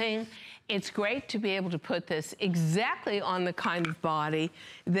something? It's great to be able to put this exactly on the kind of body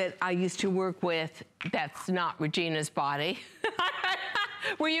that I used to work with. That's not Regina's body.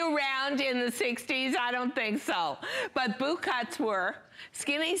 Were you around in the 60s? I don't think so. But boot cuts were.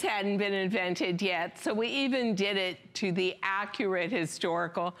 Skinnies hadn't been invented yet, so we even did it to the accurate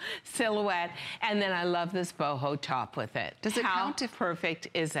historical silhouette. And then I love this boho top with it. Does it count? How perfect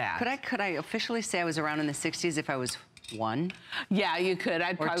is that? Could I officially say I was around in the 60s if I was 1? Yeah, you could.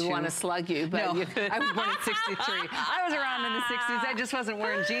 I'd probably 2. want to slug you, but no, you could. I was born in 63. I was around in the 60s. I just wasn't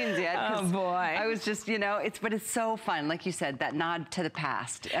wearing jeans yet. Oh, boy. I was just, you know, but it's so fun. Like you said, that nod to the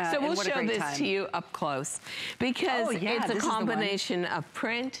past. So we'll show this to you up close because it's a combination of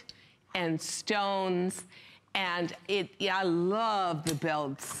print and stones. And I love the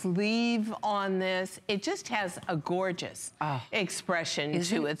belt sleeve on this. It just has a gorgeous expression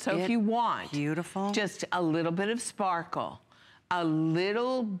to it. So if you want just a little bit of sparkle, a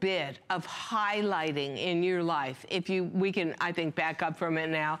little bit of highlighting in your life. We can, I think, back up from it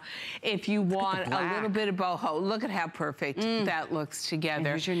now. If you want a little bit of boho, look at how perfect that looks together. And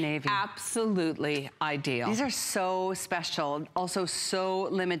here's your navy. Absolutely ideal. These are so special, also so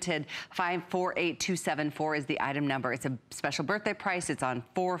limited. 548274 is the item number. It's a special birthday price. It's on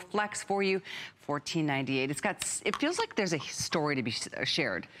 4 flex for you. $14.98. It feels like there's a story to be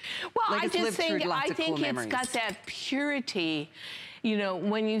shared. Well, like I just think cool it's got that purity. You know,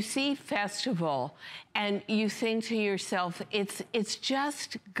 when you see Festival and you think to yourself, it's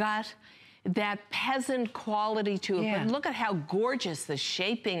just got that peasant quality to it. But look at how gorgeous the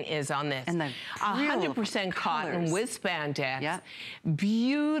shaping is on this. And the 100% cotton with spandex.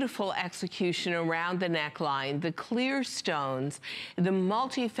 Beautiful execution around the neckline, the clear stones, the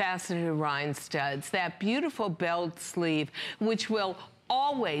multifaceted rhine studs, that beautiful belt sleeve, which will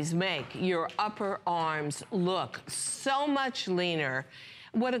always make your upper arms look so much leaner.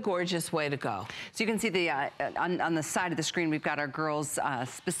 What a gorgeous way to go. So you can see the on the side of the screen, we've got our girls'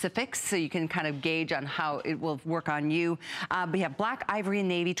 specifics, so you can kind of gauge on how it will work on you. We have black, ivory, and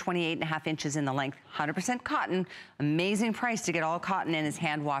navy, 28.5 inches in the length, 100% cotton. Amazing price to get all cotton in is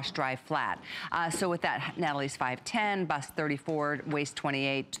hand wash, dry, flat. So with that, Natalie's 5'10", bust 34, waist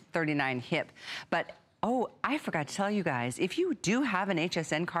 28, 39 hip. But oh, I forgot to tell you guys, if you do have an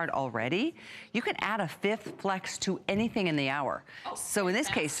HSN card already, you can add a 5th flex to anything in the hour. So in this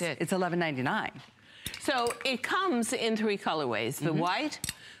case, it's $11.99. So it comes in 3 colorways, the white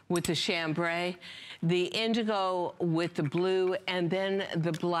with the chambray, the indigo with the blue, and then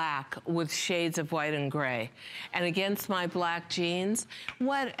the black with shades of white and gray. And against my black jeans,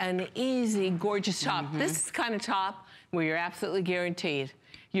 what an easy, gorgeous top. This is the kind of top where you're absolutely guaranteed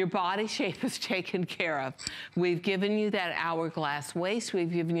your body shape is taken care of. We've given you that hourglass waist.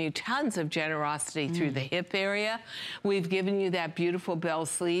 We've given you tons of generosity through the hip area. We've given you that beautiful bell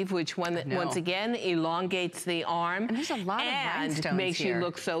sleeve, which once again elongates the arm. And there's a lot of rhinestones and makes you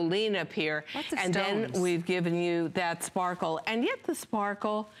look so lean up here. Lots of and stones. Then we've given you that sparkle. And yet the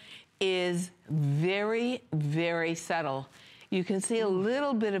sparkle is very, very subtle. You can see a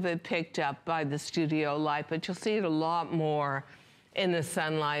little bit of it picked up by the studio light, but you'll see it a lot more in the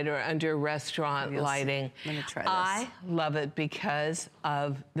sunlight or under restaurant lighting. Let me try this. I love it because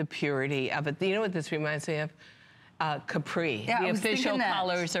of the purity of it. You know what this reminds me of? capri. Yeah, the official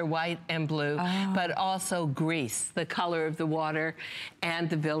colors are white and blue, but also Greece, the color of the water, and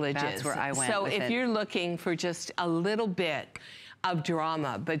the villages. That's where I went So with if it. you're looking for just a little bit of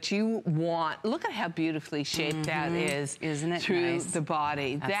drama, but you want, look at how beautifully shaped that is. Isn't it through nice? the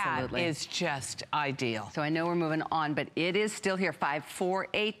body. Absolutely. That is just ideal. So I know we're moving on, but it is still here,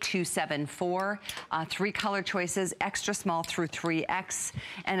 548274. 3 color choices, extra small through 3X.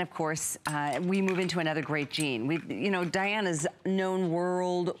 And of course, we move into another great jean. You know, Diane is known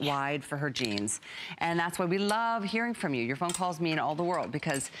worldwide for her jeans. And that's why we love hearing from you. Your phone calls mean all the world,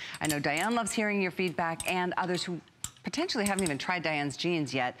 because I know Diane loves hearing your feedback, and others who potentially haven't even tried Diane's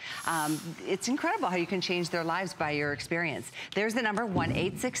jeans yet. It's incredible how you can change their lives by your experience. There's the number,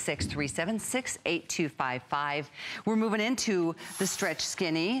 1-866-376-8255. We're moving into the stretch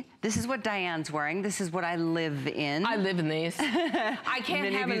skinny. This is what Diane's wearing. This is what I live in. I live in these. I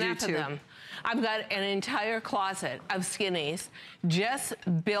can't have enough of them. I've got an entire closet of skinnies just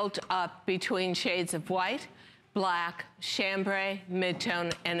built up between shades of white, black, chambray,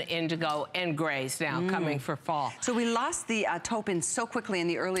 midtone, and indigo, and grays now coming for fall. So we lost the taupe in so quickly in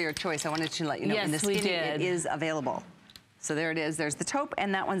the earlier choice. I wanted to let you know, in the skinny, it is available. So there it is. There's the taupe,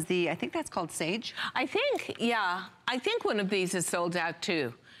 and that one's the, I think that's called sage. I think, yeah. I think one of these is sold out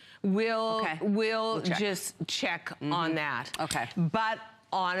too. We'll check. Just check on that. Okay. But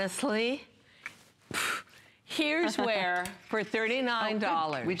honestly, here's where, for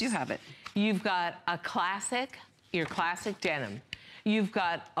 $39, we do have it. You've got a classic, your classic denim. You've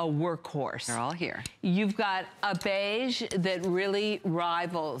got a workhorse. They're all here. You've got a beige that really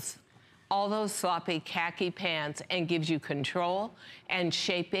rivals all those sloppy khaki pants and gives you control and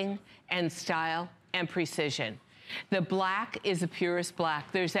shaping and style and precision. The black is the purest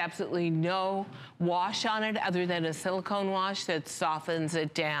black. There's absolutely no wash on it other than a silicone wash that softens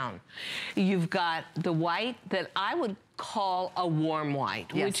it down. You've got the white that I would call a warm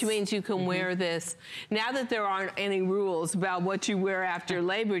white, which means you can wear this now that there aren't any rules about what you wear after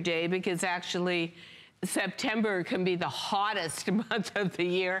Labor Day, because actually September can be the hottest month of the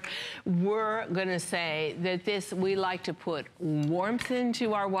year. We're gonna say that we like to put warmth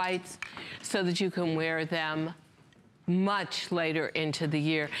into our whites so that you can wear them much later into the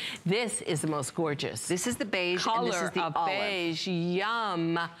year. This is the most gorgeous. This is the beige, color and this is the of olive. beige,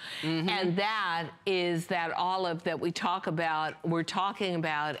 yum. And that is that olive that we're talking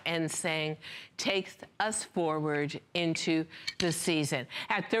about and saying takes us forward into the season.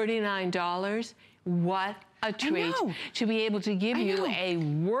 At $39, what a treat to be able to give you a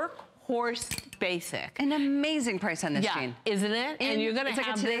workhorse basic. An amazing price on this jean. Isn't it? And you're gonna it's like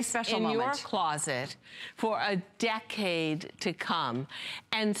have a today's this special in moment. your closet for a decade to come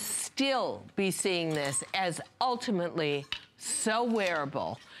and still be seeing this as ultimately so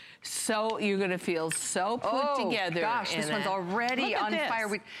wearable. So you're gonna feel so put together. Gosh, this one's already on fire.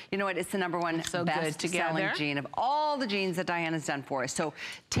 You know what? It's the #1 best-selling jean of all the jeans that Diane has done for us. So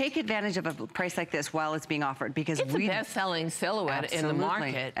take advantage of a price like this while it's being offered, because it's the best-selling silhouette in the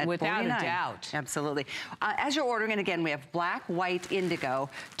market, without a doubt. Absolutely. As you're ordering, and again, we have black, white,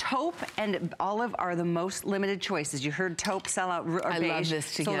 indigo, taupe, and olive are the most limited choices. You heard taupe sell out, or I beige love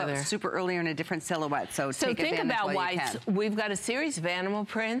this together. sold out super earlier in a different silhouette. So take think advantage about while whites. you can. We've got a series of animal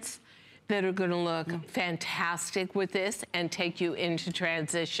prints that are gonna look fantastic with this and take you into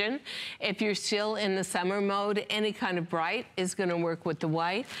transition. If you're still in the summer mode, any kind of bright is gonna work with the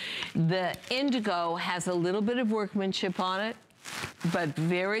white. The indigo has a little bit of workmanship on it, but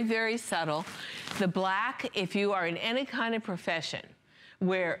very, very subtle. The black, if you are in any kind of profession,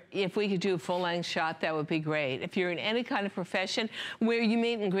 where if we could do a full-length shot, that would be great. If you're in any kind of profession where you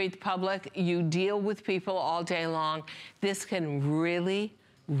meet and greet the public, you deal with people all day long, this can really,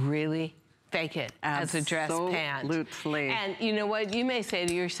 really fake it as a dress pant. Absolutely. And you know what? You may say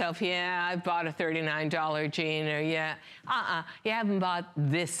to yourself, yeah, I bought a $39 jean, or yeah, you haven't bought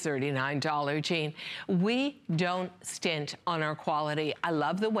this $39 jean. We don't stint on our quality. I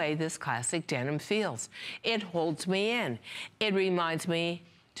love the way this classic denim feels. It holds me in. It reminds me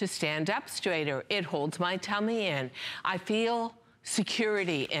to stand up straighter. It holds my tummy in. I feel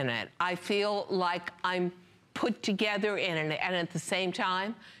security in it. I feel like I'm put together in it, and at the same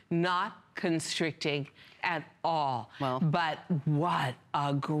time, not constricting at all. But what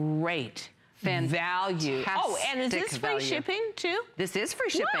a great value. Oh, and is this free shipping too? This is free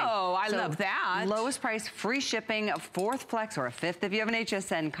shipping. Oh, I love that. Lowest price, free shipping, a 4th flex or a 5th if you have an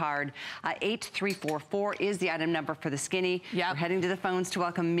HSN card. 8344 is the item number for the skinny. We're heading to the phones to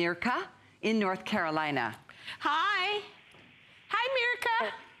welcome Mirka in North Carolina. Hi. Hi,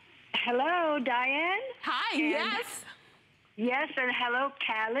 Mirka. Hello, Diane. Hi, yes. Yes, and hello,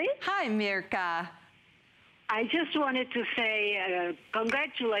 Callie. Hi, Mirka. I just wanted to say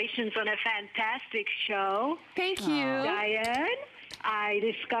congratulations on a fantastic show. Thank you. Diane, I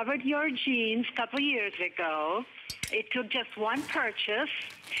discovered your jeans a couple years ago. It took just one purchase.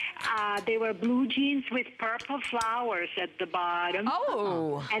 They were blue jeans with purple flowers at the bottom.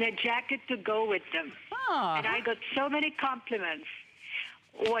 Oh. And a jacket to go with them. Oh. And I got so many compliments.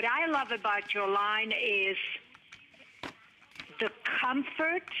 What I love about your line is the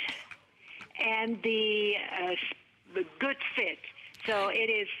comfort and the good fit. So it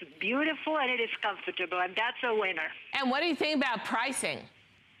is beautiful and it is comfortable, and that's a winner. And what do you think about pricing?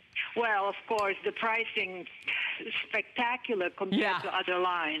 Well, of course, the pricing is spectacular compared to other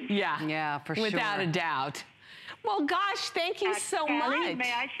lines. Yeah, for sure. Without a doubt. Well, gosh, thank you so much.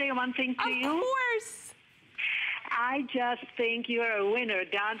 May I say one thing to you? Of course. I just think you're a winner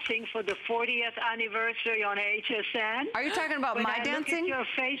dancing for the 40th anniversary on HSN. Are you talking about my dancing? Look at your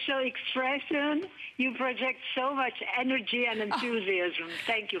facial expression. You project so much energy and enthusiasm.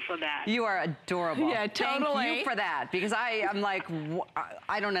 Thank you for that. You are adorable. Yeah, totally. Thank you for that, because I'm like,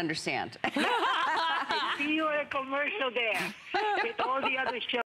 I don't understand. I see you in a commercial there with all the other shows.